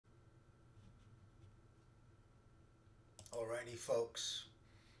Alrighty folks,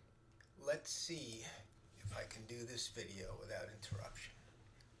 let's see if I can do this video without interruption.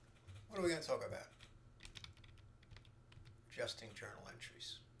 What are we going to talk about? Adjusting journal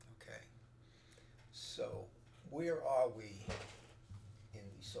entries. Okay, so where are we in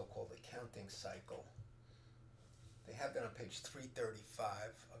the so-called accounting cycle? They have that on page 335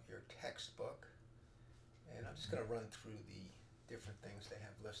 of your textbook, and I'm just going to run through the different things they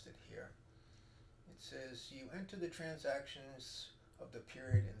have listed here. It says you enter the transactions of the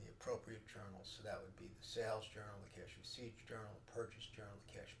period in the appropriate journals. So that would be the sales journal, the cash receipts journal, the purchase journal,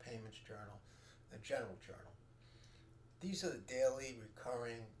 the cash payments journal, the general journal. These are the daily,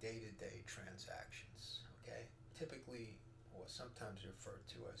 recurring, day-to-day transactions, okay? Typically, or sometimes referred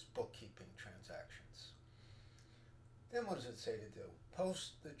to as bookkeeping transactions. Then what does it say to do?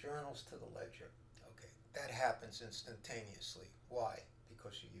 Post the journals to the ledger. Okay, that happens instantaneously. Why?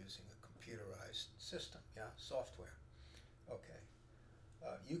 Because you're using a computerized system, software. Okay.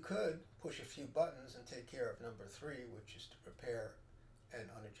 You could push a few buttons and take care of number 3, which is to prepare an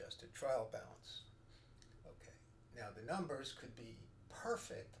unadjusted trial balance. Okay. Now the numbers could be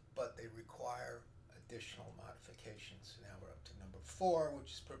perfect, but they require additional modifications. So now we're up to number 4,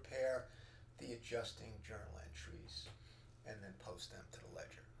 which is prepare the adjusting journal entries and then post them to the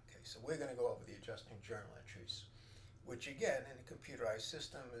ledger. Okay, so we're going to go over the adjusting journal entries, which again, in a computerized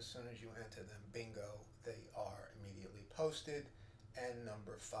system, as soon as you enter them, bingo, they are immediately posted, and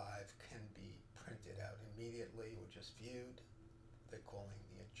number 5 can be printed out immediately or just viewed. They're calling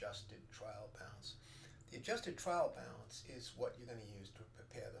the adjusted trial balance. The adjusted trial balance is what you're going to use to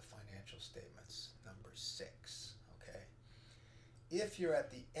prepare the financial statements, number 6, okay? If you're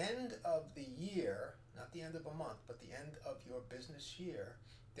at the end of the year, not the end of a month, but the end of your business year,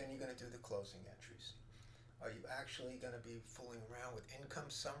 then you're going to do the closing entries. Are you actually going to be fooling around with income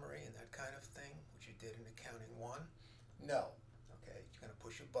summary and that kind of thing, which you did in Accounting 1? No. Okay, you're going to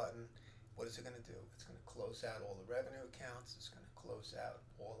push a button. What is it going to do? It's going to close out all the revenue accounts. It's going to close out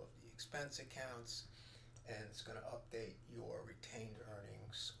all of the expense accounts. And it's going to update your retained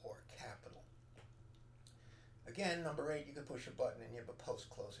earnings or capital. Again, number 8, you can push a button and you have a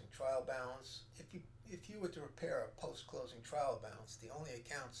post-closing trial balance. If you were to prepare a post-closing trial balance, the only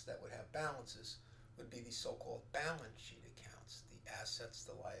accounts that would have balances would be the so-called balance sheet accounts, the assets,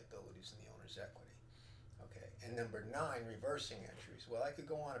 the liabilities, and the owner's equity. Okay, and number 9, reversing entries. Well, I could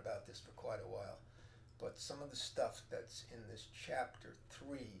go on about this for quite a while, but some of the stuff that's in this chapter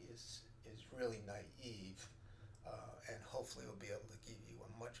 3 is really naive, and hopefully we'll be able to give you a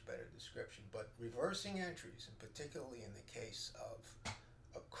much better description. But reversing entries, and particularly in the case of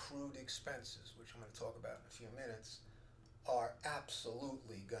accrued expenses, which I'm going to talk about in a few minutes, are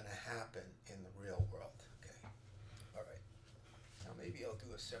absolutely going to happen in the real world. Okay, all right. Now maybe I'll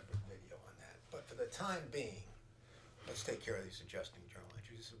do a separate video on that. But for the time being, let's take care of these adjusting journal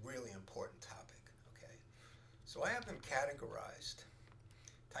entries. It's a really important topic. Okay, so I have them categorized.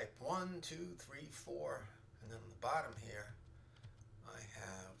 Type 1, 2, 3, 4, and then on the bottom here, I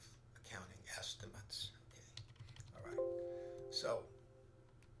have accounting estimates. Okay, all right. So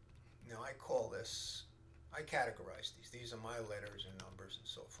now I call this, I categorize these. These are my letters and numbers and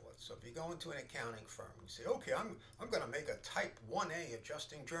so forth. So if you go into an accounting firm and you say, okay, I'm going to make a type 1A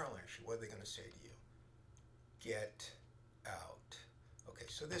adjusting journal entry, what are they going to say to you? Get out. Okay,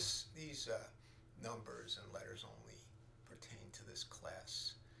 so these numbers and letters only pertain to this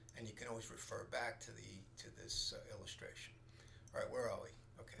class, and you can always refer back to this illustration. All right, where are we?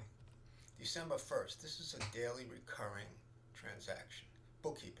 Okay, December 1st. This is a daily recurring transaction,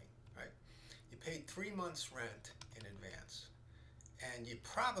 bookkeeping, right? You paid 3 months' rent in advance, and you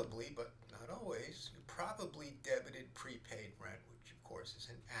probably, but not always, you probably debited prepaid rent, which of course is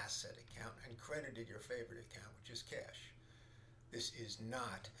an asset account, and credited your favorite account, which is cash. This is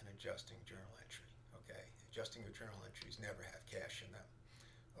not an adjusting journal entry, okay? Adjusting your journal entries never have cash in them.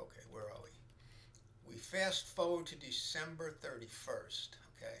 Okay, where are we? We fast forward to December 31st,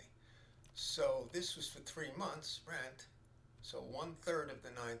 okay? So this was for 3 months' rent. So 1/3 of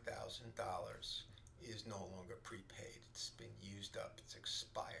the $9,000 is no longer prepaid. It's been used up. It's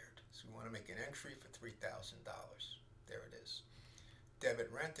expired. So we want to make an entry for $3,000. There it is.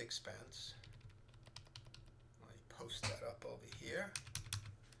 Debit rent expense. Let me post that up over here.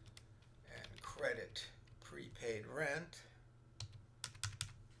 And credit prepaid rent.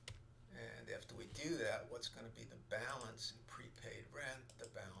 And after we do that, what's going to be the balance in prepaid rent? The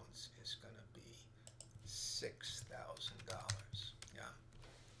balance is going to be $6,000. Yeah.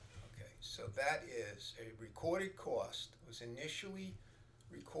 Okay, so that is a recorded cost. It was initially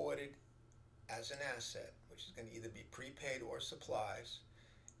recorded as an asset, which is going to either be prepaid or supplies,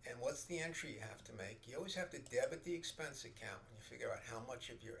 And what's what's the entry you have to make? You always have to debit the expense account when you figure out how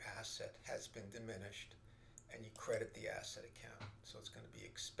much of your asset has been diminished, and you credit the asset account. So it's going to be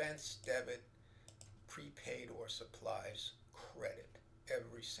expense, debit, prepaid or supplies, credit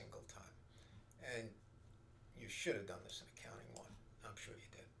every single time. And you should have done this in Accounting 1. I'm sure you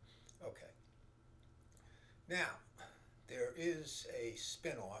did. Okay. Now, there is a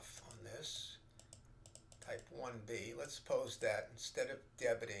spin-off on this, type 1B. Let's suppose that instead of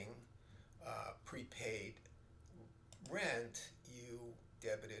debiting prepaid rent, you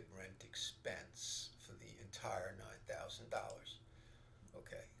debited rent expense for the entire $9,000.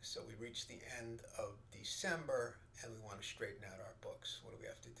 Okay, so we reach the end of December and we want to straighten out our books. What do we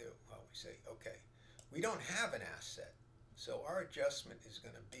have to do? Well, we say, okay, we don't have an asset, so our adjustment is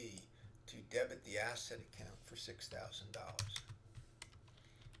going to be to debit the asset account for $6,000.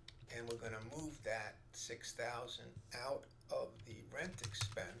 And we're going to move that $6,000 out of the rent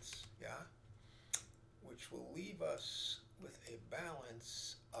expense, yeah, which will leave us with a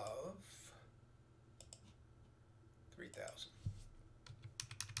balance of $3,000.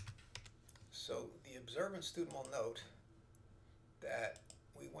 So the observant student will note that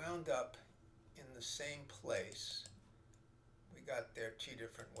we wound up in the same place. We got there two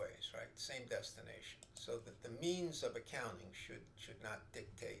different ways, right? Same destination. So that the means of accounting should not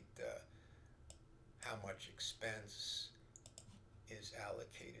dictate how much expense is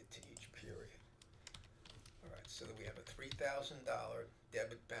allocated to each period. All right, so that we have a $3,000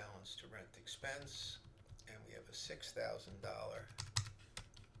 debit balance to rent expense, and we have a $6,000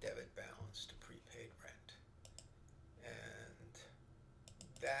 debit balance to prepaid rent. And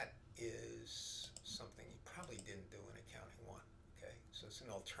that is something you probably didn't do in Accounting 1, okay? So it's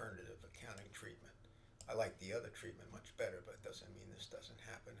an alternative accounting treatment. I like the other treatment much better, but it doesn't mean this doesn't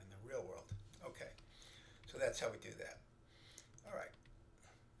happen in the real world. Okay, so that's how we do that. All right,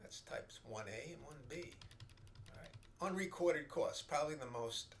 that's types 1A and 1B. All right, unrecorded costs, probably the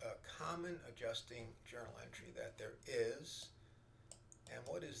most common adjusting journal entry that there is. And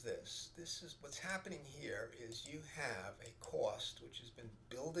what is this? This is what's happening here is you have a cost which has been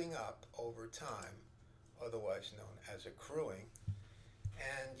building up over time, otherwise known as accruing,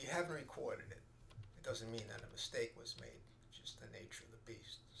 and you haven't recorded it. It doesn't mean that a mistake was made, it's just the nature of the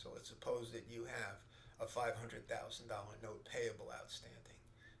beast. So let's suppose that you have a $500,000 note payable outstanding,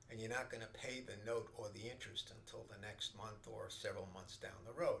 and you're not going to pay the note or the interest until the next month or several months down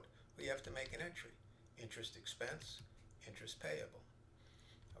the road. Well, you have to make an entry. Interest expense, interest payable.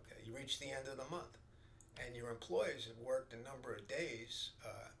 Okay, you reach the end of the month, and your employees have worked a number of days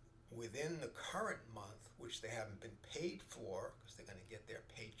within the current month, which they haven't been paid for, because they're going to get their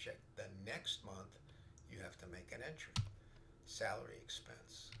paycheck the next month. You have to make an entry. Salary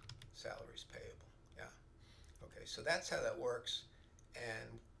expense, salaries payable, yeah. Okay, so that's how that works.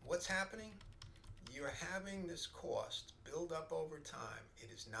 And what's happening? You're having this cost build up over time. It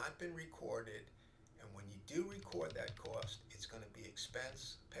has not been recorded, and when you do record that cost, it's going to be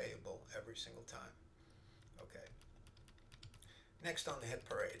expense payable every single time. Okay. Next on the hit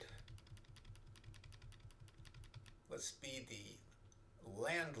parade. Let's be the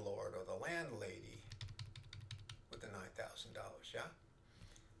landlord or the landlady with the $9,000, yeah?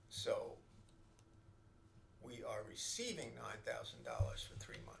 So we are receiving $9,000 for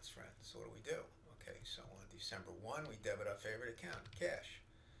 3 months rent. So what do? Okay, so on December 1, we debit our favorite account, cash.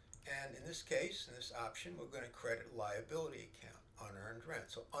 And in this case, in this option, we're going to credit liability account, unearned rent.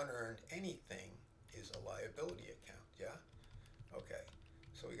 So unearned anything is a liability account, yeah? Okay,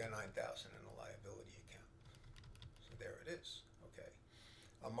 so we got $9,000 in a liability account. So there it is, okay.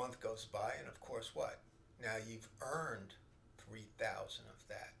 A month goes by, and of course what? Now you've earned $3,000 of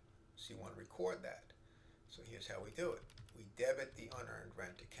that, so you want to record that. So here's how we do it. We debit the unearned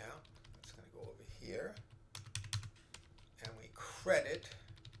rent account. That's going to go over here. And we credit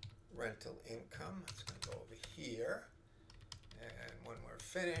rental income. That's going to go over here. And when we're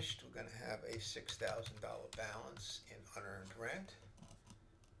finished, we're going to have a $6,000 balance in unearned rent,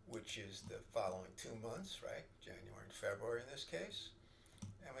 which is the following 2 months, right? January and February in this case.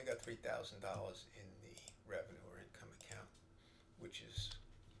 And we got $3,000 in the revenue or income account, which is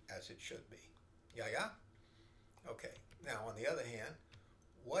as it should be. Yeah, yeah? Okay. Now, on the other hand,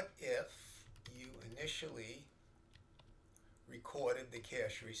 what if you initially recorded the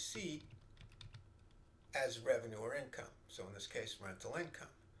cash receipt as revenue or income? So in this case, rental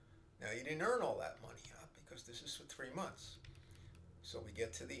income. Now, you didn't earn all that money, huh? Because this is for 3 months. So we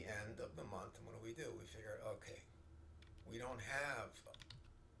get to the end of the month, and what do? We figure, okay, we don't have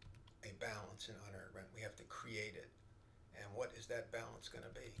a balance in unearned rent. We have to create it. And what is that balance going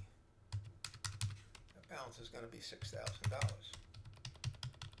to be? That balance is going to be $6,000.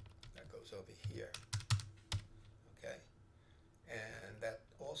 goes over here. Okay? And that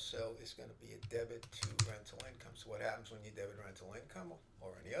also is going to be a debit to rental income. So what happens when you debit rental income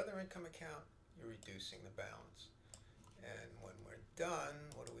or any other income account? You're reducing the balance. And when we're done,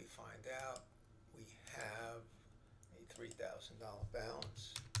 what do we find out? We have a $3,000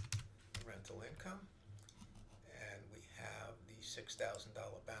 balance in rental income, and we have the $6,000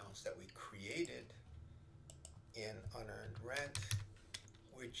 balance that we created in unearned rent,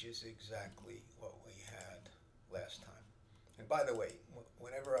 which is exactly what we had last time. And by the way,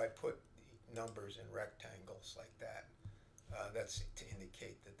 whenever I put numbers in rectangles like that, that's to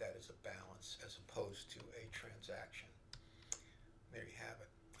indicate that that is a balance as opposed to a transaction. There you have it.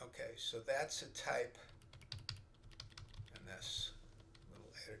 Okay, so that's a type, and this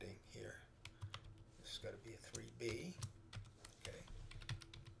little editing here. This has got to be a 3B. Okay,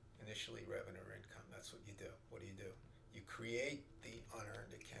 initially revenue or income. That's what you do. What do? You create the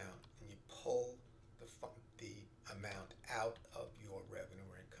unearned account and you pull the amount out of your revenue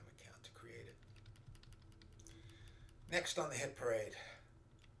or income account to create it. Next on the hit parade,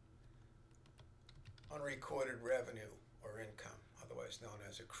 unrecorded revenue or income, otherwise known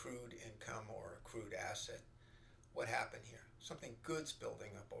as accrued income or accrued asset. What happened here? Something good's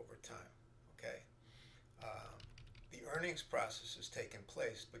building up over time. Okay, the earnings process has taken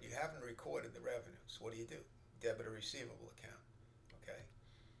place, but you haven't recorded the revenues. What do? Debit or receivable account. Okay,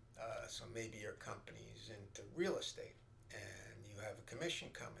 so maybe your company's into real estate and you have a commission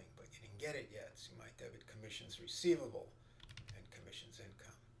coming, but you didn't get it yet. So you might debit commissions receivable and commissions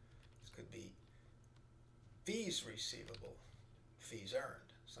income. This could be fees receivable, fees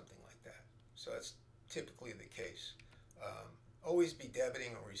earned, something like that. So that's typically the case. Always be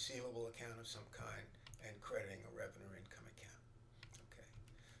debiting a receivable account of some kind and crediting a revenue or income account. Okay,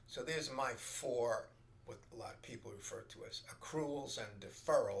 so there's my four, what a lot of people refer to as accruals and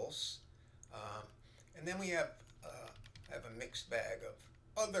deferrals. And then we have a mixed bag of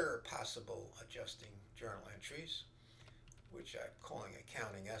other possible adjusting journal entries, which I'm calling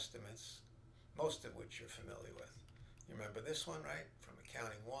accounting estimates, most of which you're familiar with. You remember this one, right? From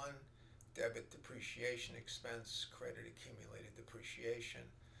accounting 1, debit depreciation expense, credit accumulated depreciation.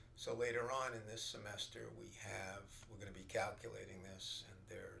 So later on in this semester, we're going to be calculating this, and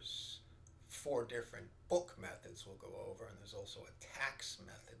there's 4 different book methods we'll go over, and there's also a tax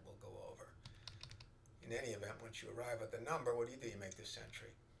method we'll go over. In any event, once you arrive at the number, what do? You make this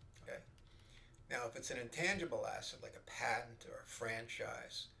entry. Okay. Now, if it's an intangible asset like a patent or a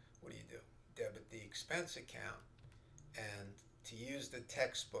franchise, what do? Debit the expense account, and to use the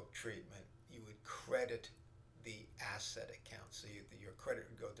textbook treatment, you would credit the asset account. So your credit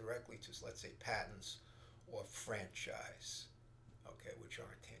would go directly to, let's say, patents or franchise, okay, which are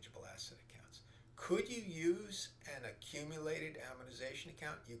intangible asset accounts. Could you use an accumulated amortization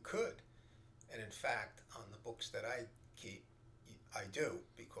account? You could. And in fact, on the books that I keep, I do,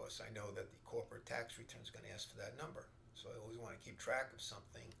 because I know that the corporate tax return is going to ask for that number. So I always want to keep track of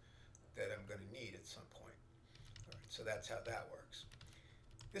something that I'm going to need at some point. All right, so that's how that works.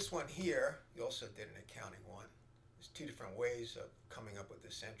 This one here, you also did an accounting one. There's 2 different ways of coming up with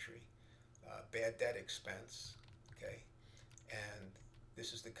this entry. Bad debt expense, okay, and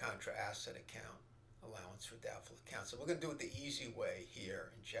this is the contra asset account, allowance for doubtful accounts. So we're going to do it the easy way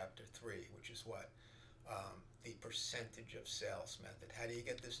here in chapter 3, which is what? The percentage of sales method. How do you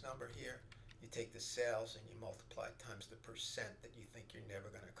get this number here? You take the sales and you multiply times the percent that you think you're never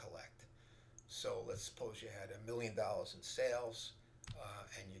going to collect. So let's suppose you had $1 million in sales,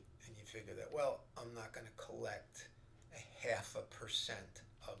 and you figure that, well, I'm not going to collect 0.5%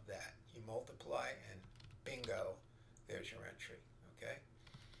 of that. You multiply and bingo, there's your entry. Okay.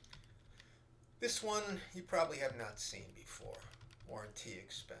 This one you probably have not seen before. Warranty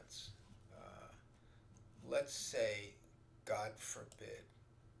expense. Let's say, God forbid,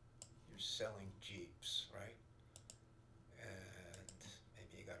 you're selling Jeeps, right? And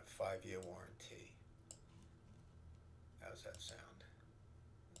maybe you got a 5-year warranty. How does that sound?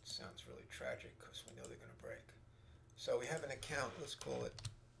 It sounds really tragic because we know they're going to break. So we have an account, let's call it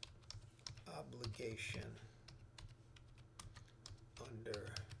obligation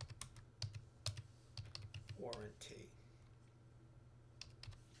under warranty.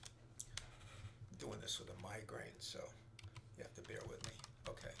 I'm doing this with a migraine, so you have to bear with me.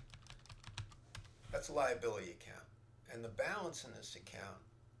 Okay. That's a liability account. And the balance in this account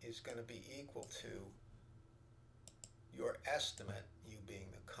is going to be equal to your estimate, you being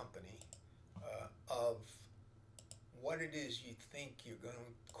the company, of what it is you think you're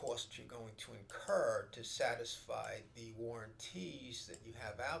going to incur to satisfy the warranties that you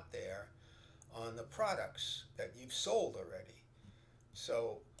have out there on the products that you've sold already.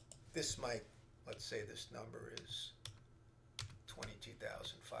 So this might, let's say this number is $22,500.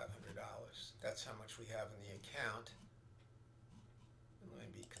 That's how much we have in the account. And let me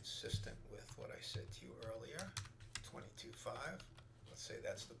be consistent with what I said to you earlier. 22.5. Let's say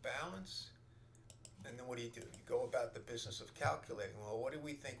that's the balance. And then what do? You go about the business of calculating, well, what do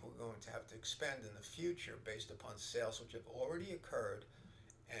we think we're going to have to expend in the future based upon sales which have already occurred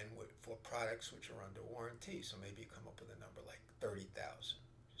and for products which are under warranty? So maybe you come up with a number like 30,000.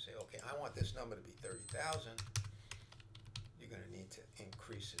 You say, okay, I want this number to be 30,000. You're going to need to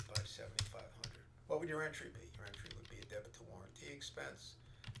increase it by 7,500. What would your entry be? Your entry would be a debit to warranty expense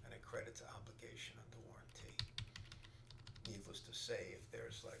and a credit to obligation under warranty. Needless to say, if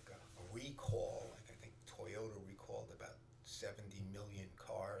there's like a recall, like I think Toyota recalled about 70 million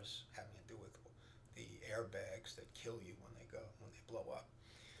cars having to do with the airbags that kill you when they blow up.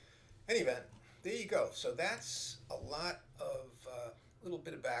 In any event, there you go. So that's a lot of little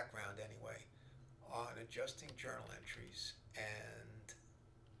bit of background anyway on adjusting journal entries, and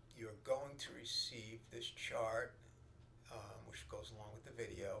you're going to receive this chart which goes along with the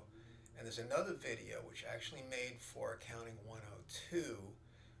video. And there's another video which actually made for Accounting 102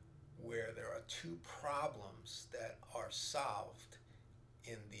 where there are two problems that are solved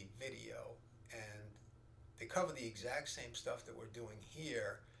in the video, and they cover the exact same stuff that we're doing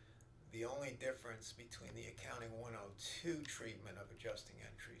here. The only difference between the Accounting 102 treatment of adjusting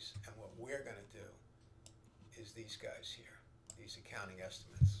entries and what we're going to do is these guys here, these accounting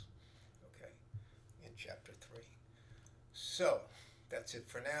estimates, okay, in Chapter 3. So that's it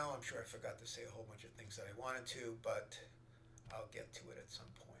for now. I'm sure I forgot to say a whole bunch of things that I wanted to, but I'll get to it at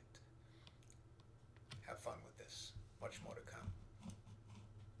some point. Have fun with this. Much more to come.